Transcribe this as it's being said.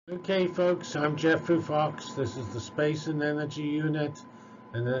Okay, folks, I'm Jeffrey Fox. This is the Space and Energy Unit,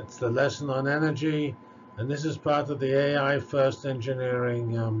 and it's the lesson on energy. And this is part of the AI First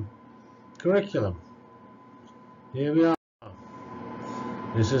Engineering curriculum. Here we are.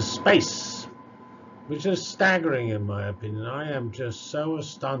 This is space, which is staggering in my opinion. I am just so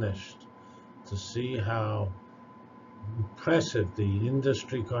astonished to see how impressive the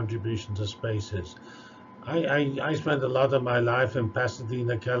industry contribution to space is. I spent a lot of my life in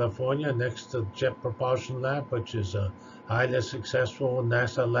Pasadena, California, next to Jet Propulsion Lab, which is a highly successful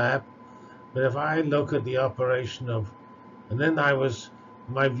NASA lab. But if I look at the operation of, and then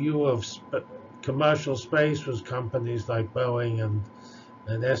my view of commercial space was companies like Boeing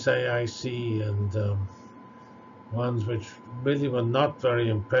and SAIC and ones which really were not very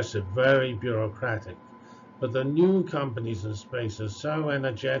impressive, very bureaucratic. But the new companies in space are so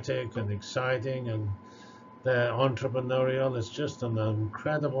energetic and exciting, and they're entrepreneurial. It's just an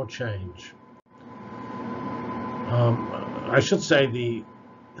incredible change. I should say the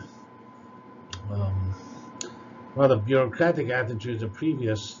um, rather bureaucratic attitude of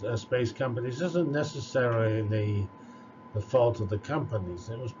previous space companies isn't necessarily the fault of the companies.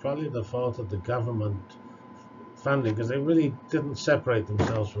 It was probably the fault of the government funding, because they really didn't separate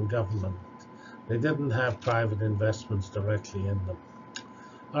themselves from government. They didn't have private investments directly in them.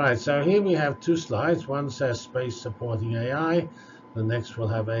 All right, so here we have two slides. One says space supporting AI. The next will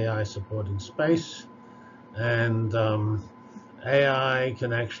have AI supporting space. And AI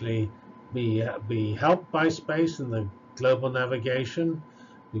can actually be helped by space in the global navigation,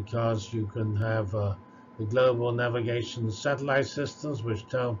 because you can have the global navigation satellite systems which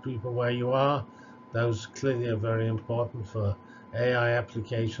tell people where you are. Those clearly are very important for AI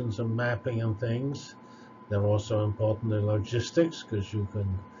applications and mapping and things. They're also important in logistics, because you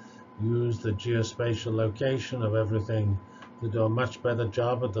can use the geospatial location of everything to do a much better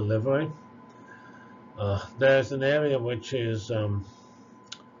job of delivery. There's an area which is Earth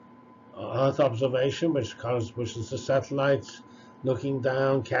observation, which is the satellites looking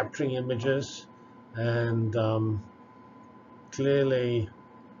down, capturing images, and clearly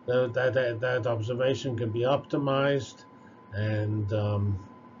that observation can be optimized, and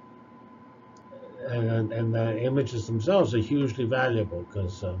and the images themselves are hugely valuable,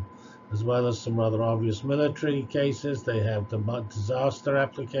 because as well as some rather obvious military cases, they have disaster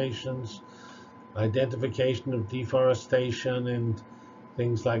applications, identification of deforestation, and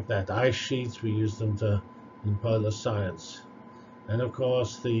things like that. Ice sheets, we use them in polar science. And of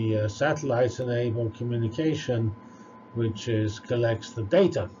course, the satellites enable communication, which collects the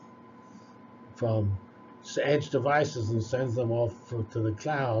data from edge devices and sends them off to the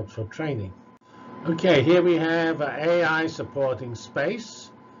cloud for training. Okay, here we have AI supporting space.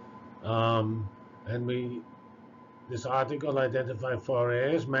 And this article identified 4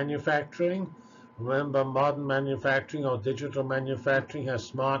 areas. Manufacturing. Remember, modern manufacturing or digital manufacturing has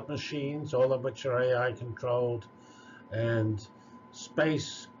smart machines, all of which are AI controlled, and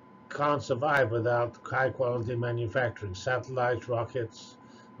space can't survive without high quality manufacturing. Satellites, rockets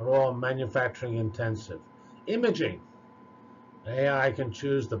are all manufacturing intensive. Imaging. AI can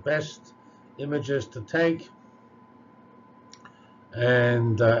choose the best images to take,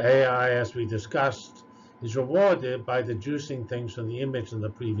 and AI, as we discussed, is rewarded by deducing things from the image in the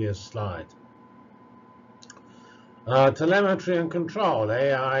previous slide. Telemetry and control.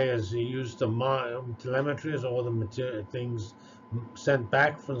 AI is used to telemetry is all the things sent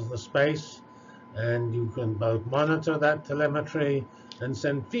back from the space, and you can both monitor that telemetry and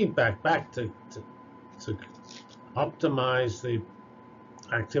send feedback back to optimize the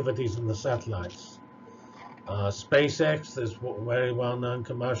activities in the satellites. SpaceX, this very well-known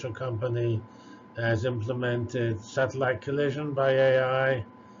commercial company, has implemented satellite collision by AI,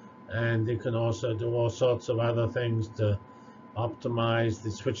 and it can also do all sorts of other things to optimize the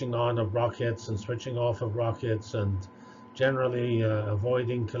switching on of rockets and switching off of rockets, and generally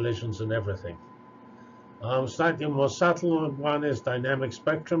avoiding collisions and everything. Slightly more subtle one is dynamic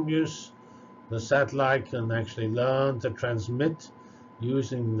spectrum use. The satellite can actually learn to transmit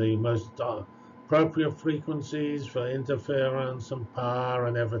using the most appropriate frequencies for interference and power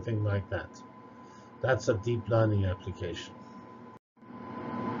and everything like that. That's a deep learning application.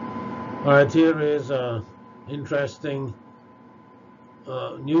 All right, here is an interesting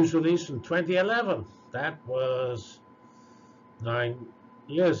news release from 2011. That was 9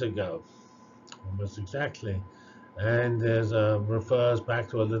 years ago, almost exactly. And there's refers back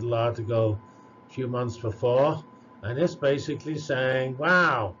to a little article a few months before, and it's basically saying,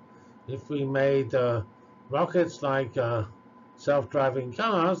 wow, if we made rockets like self-driving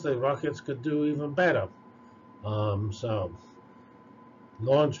cars, the rockets could do even better. So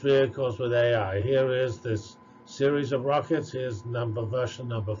launch vehicles with AI. Here is this series of rockets. Here's version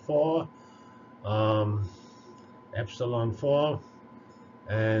number 4, Epsilon 4,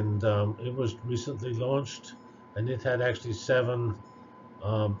 and it was recently launched, and it had actually 7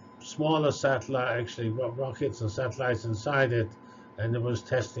 smaller rockets and satellites inside it, and it was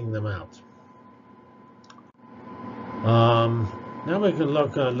testing them out. Now we can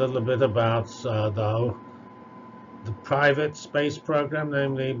look a little bit about the private space program,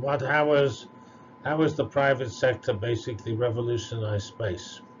 namely how is the private sector basically revolutionized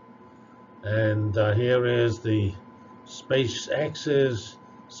space. And here is the SpaceX's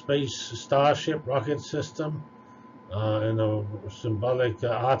Space Starship rocket system in a symbolic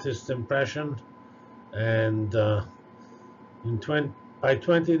artist impression. And by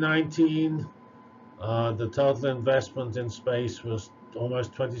 2019, the total investment in space was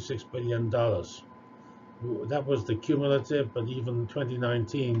almost $26 billion. That was the cumulative, but even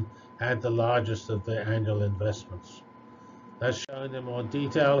 2019 had the largest of the annual investments. That's shown in more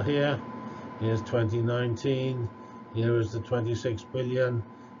detail here. Here's 2019. Here is the 26 billion.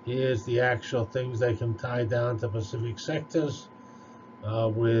 Here's the actual things they can tie down to specific sectors,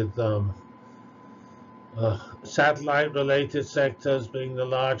 with satellite-related sectors being the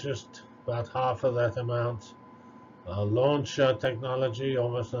largest, about half of that amount. Launch technology,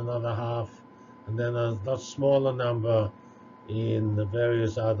 almost another half. And then a lot smaller number in the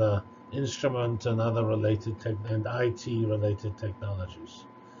various other instrument and other related and IT-related technologies.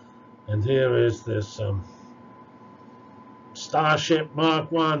 And here is this Starship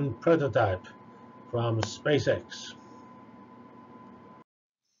Mark 1 prototype from SpaceX.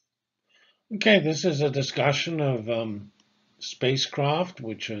 Okay, this is a discussion of spacecraft,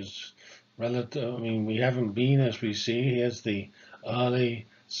 which is relative. I mean, we haven't been, as we see. Here's the early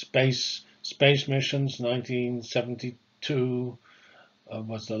space missions. 1972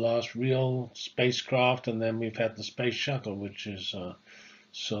 was the last real spacecraft, and then we've had the space shuttle, which is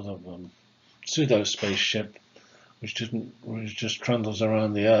sort of pseudo spaceship, which just trundles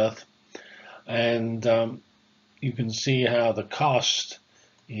around the Earth. And you can see how the cost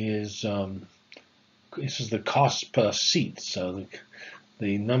is. This is the cost per seat. So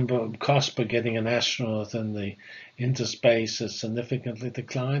the cost per getting an astronaut into space has significantly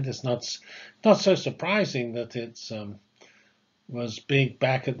declined. It's not so surprising that it's was big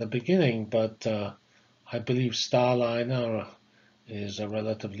back at the beginning, but I believe Starliner is a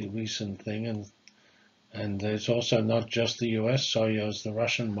relatively recent thing, and it's also not just the U.S. Soyuz, the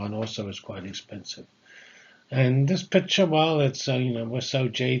Russian one, also is quite expensive. And this picture, well, it's we're so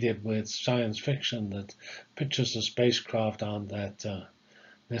jaded with science fiction that pictures of spacecraft aren't that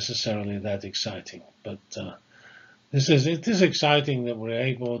necessarily that exciting. But it is exciting that we're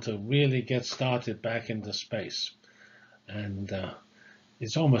able to really get started back into space, and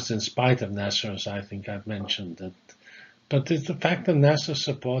it's almost in spite of NASA, as I think I've mentioned. But the fact that NASA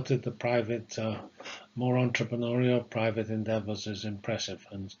supported the private, more entrepreneurial private endeavors is impressive,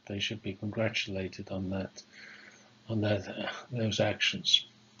 and they should be congratulated on those actions.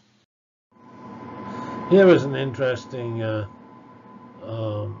 Here is an interesting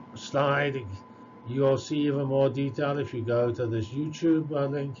slide. You'll see even more detail if you go to this YouTube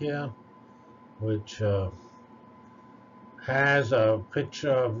link here, which has a picture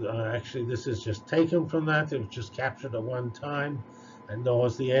of, actually this is just taken from that, it was just captured at one time, and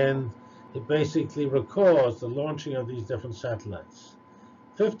towards the end it basically records the launching of these different satellites.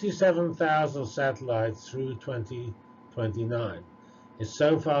 57,000 satellites through 2029. It's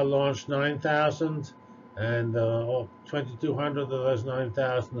so far launched 9,000, and 2,200 of those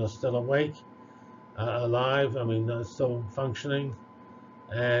 9,000 are still awake, alive, still functioning.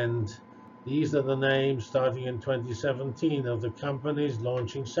 And these are the names starting in 2017 of the companies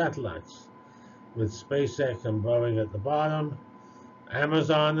launching satellites, with SpaceX and Boeing at the bottom,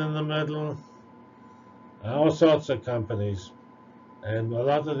 Amazon in the middle, all sorts of companies. And a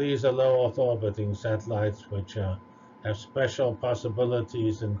lot of these are low Earth orbiting satellites, which have special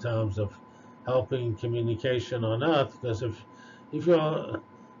possibilities in terms of helping communication on Earth, because if you're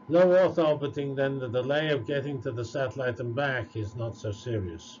low Earth orbiting, then the delay of getting to the satellite and back is not so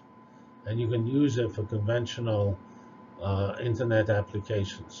serious, and you can use it for conventional internet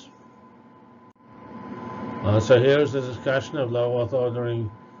applications. So here's the discussion of low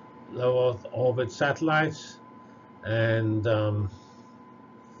Earth orbit satellites, and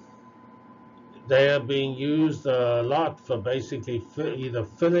they are being used a lot for basically either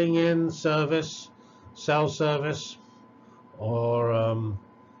filling in cell service, or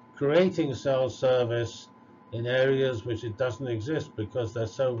creating cell service in areas which it doesn't exist because they're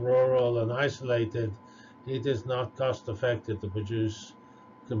so rural and isolated. It is not cost effective to produce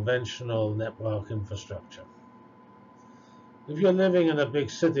conventional network infrastructure. If you're living in a big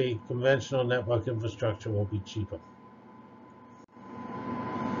city, conventional network infrastructure will be cheaper.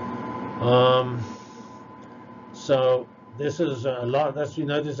 So this is a lot. As we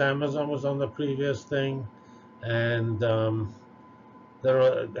noticed, Amazon was on the previous thing, and there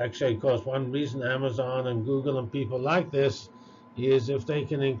are actually, of course, one reason Amazon and Google and people like this is if they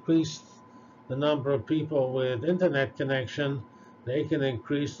can increase the number of people with internet connection, they can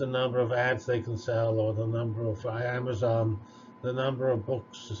increase the number of ads they can sell, or the number of Amazon, the number of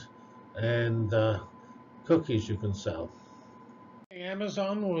books and cookies you can sell.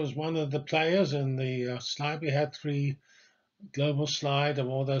 Amazon was one of the players in the slide. We had three global slide of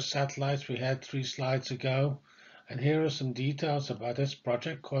all those satellites we had 3 slides ago. And here are some details about this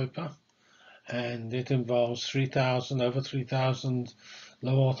project, Kuiper. And it involves over 3,000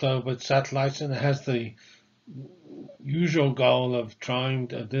 low Earth orbit satellites, and it has the usual goal of trying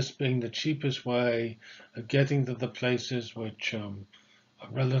this being the cheapest way of getting to the places which are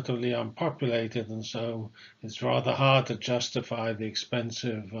relatively unpopulated, and so it's rather hard to justify the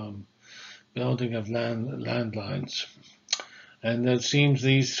expensive building of landlines. And it seems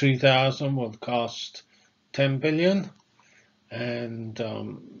these 3,000 will cost 10 billion, and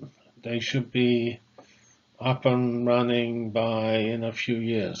they should be up and running in a few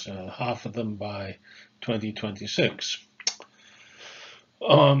years, half of them by 2026.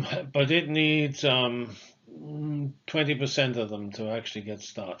 But it needs 20% of them to actually get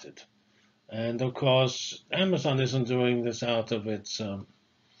started. And of course, Amazon isn't doing this out of its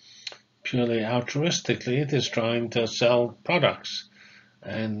purely altruistically. It is trying to sell products,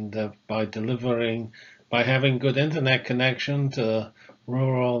 and by having good internet connection to the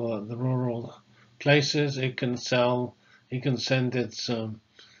rural places, it can send its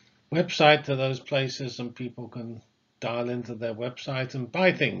website to those places, and people can dial into their website and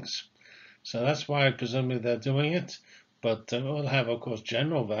buy things. So that's why presumably they're doing it, but it will have, of course,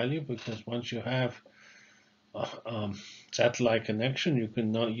 general value, because once you have satellite connection, you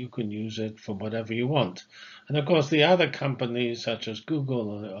can use it for whatever you want. And of course, the other companies such as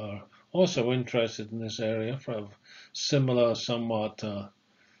Google are also interested in this area for a similar, somewhat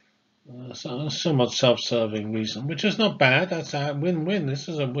self-serving reason, which is not bad. That's a win-win. This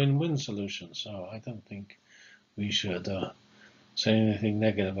is a win-win solution, so I don't think we should say anything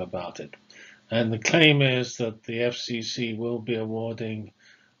negative about it. And the claim is that the FCC will be awarding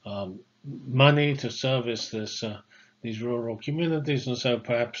money to service these rural communities, and so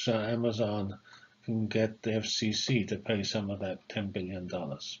perhaps Amazon can get the FCC to pay some of that $10 billion.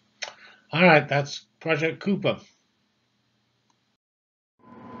 All right, that's Project Kuiper.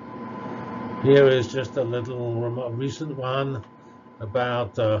 Here is just a little recent one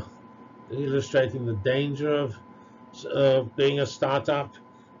about illustrating the danger of being a startup.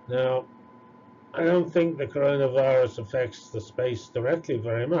 Now, I don't think the coronavirus affects the space directly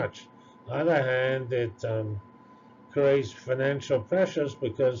very much. On the other hand, it creates financial pressures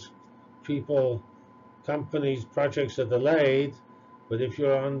because companies, projects are delayed. But if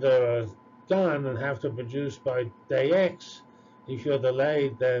you're under a gun and have to produce by day X, if you're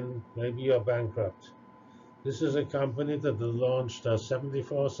delayed, then maybe you're bankrupt. This is a company that launched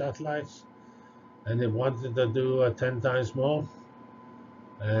 74 satellites, and it wanted to do 10 times more.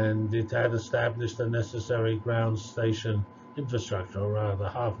 And it had established the necessary ground station infrastructure, or rather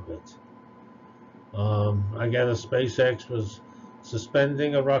half of it. I guess SpaceX was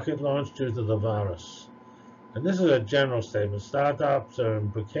suspending a rocket launch due to the virus. And this is a general statement. Startups are in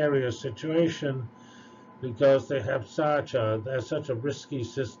a precarious situation because they have such a risky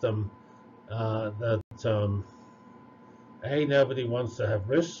system that nobody wants to have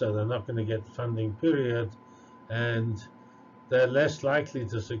risk, so they're not going to get funding, period. And they're less likely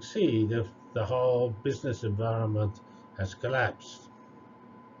to succeed if the whole business environment has collapsed.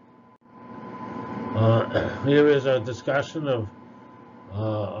 Here is a discussion of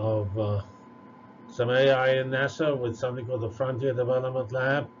some AI in NASA with something called the Frontier Development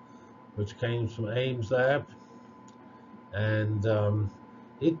Lab, which came from Ames Lab. And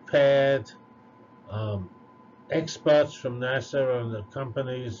it paired experts from NASA and the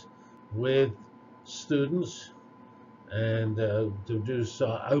companies with students, and to do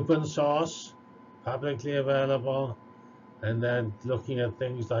open source, publicly available, and then looking at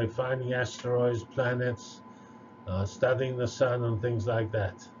things like finding asteroids, planets, studying the sun, and things like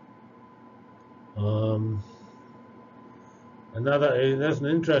that. There's an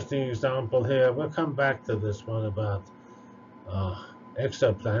interesting example here. We'll come back to this one about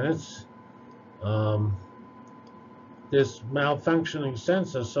exoplanets. There's malfunctioning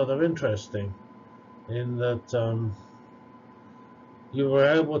sensors, so they're interesting in that you were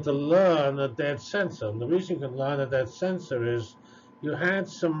able to learn a dead sensor. And the reason you can learn a dead sensor is you had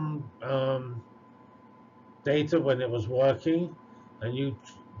some data when it was working, and you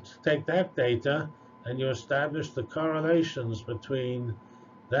take that data and you establish the correlations between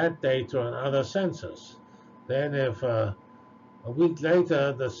that data and other sensors. Then if a week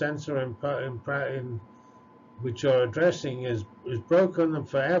later the sensor in which you're addressing is broken and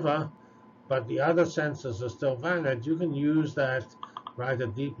forever, but the other sensors are still valid, you can use that, write a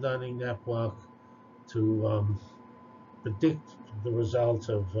deep learning network to predict the result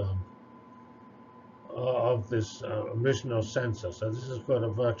of this original sensor. So this is called a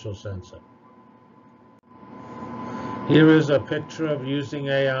virtual sensor. Here is a picture of using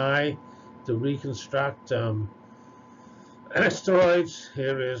AI to reconstruct asteroids.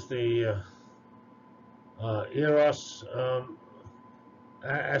 Here is the Eros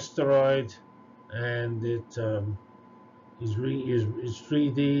asteroid, and it is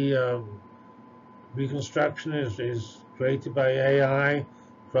 3D reconstruction is created by AI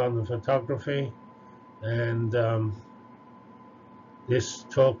from the photography, and this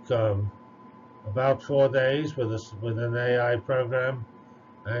took about 4 days with an AI program,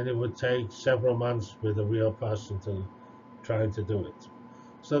 and it would take several months with a real person to trying to do it.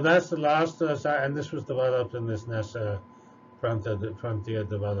 So that's the last, and this was developed in this NASA Frontier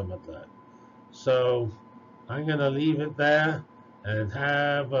Development Lab. So I'm going to leave it there and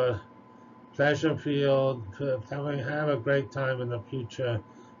have a pleasure field, have a great time in the future,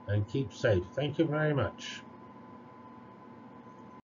 and keep safe. Thank you very much.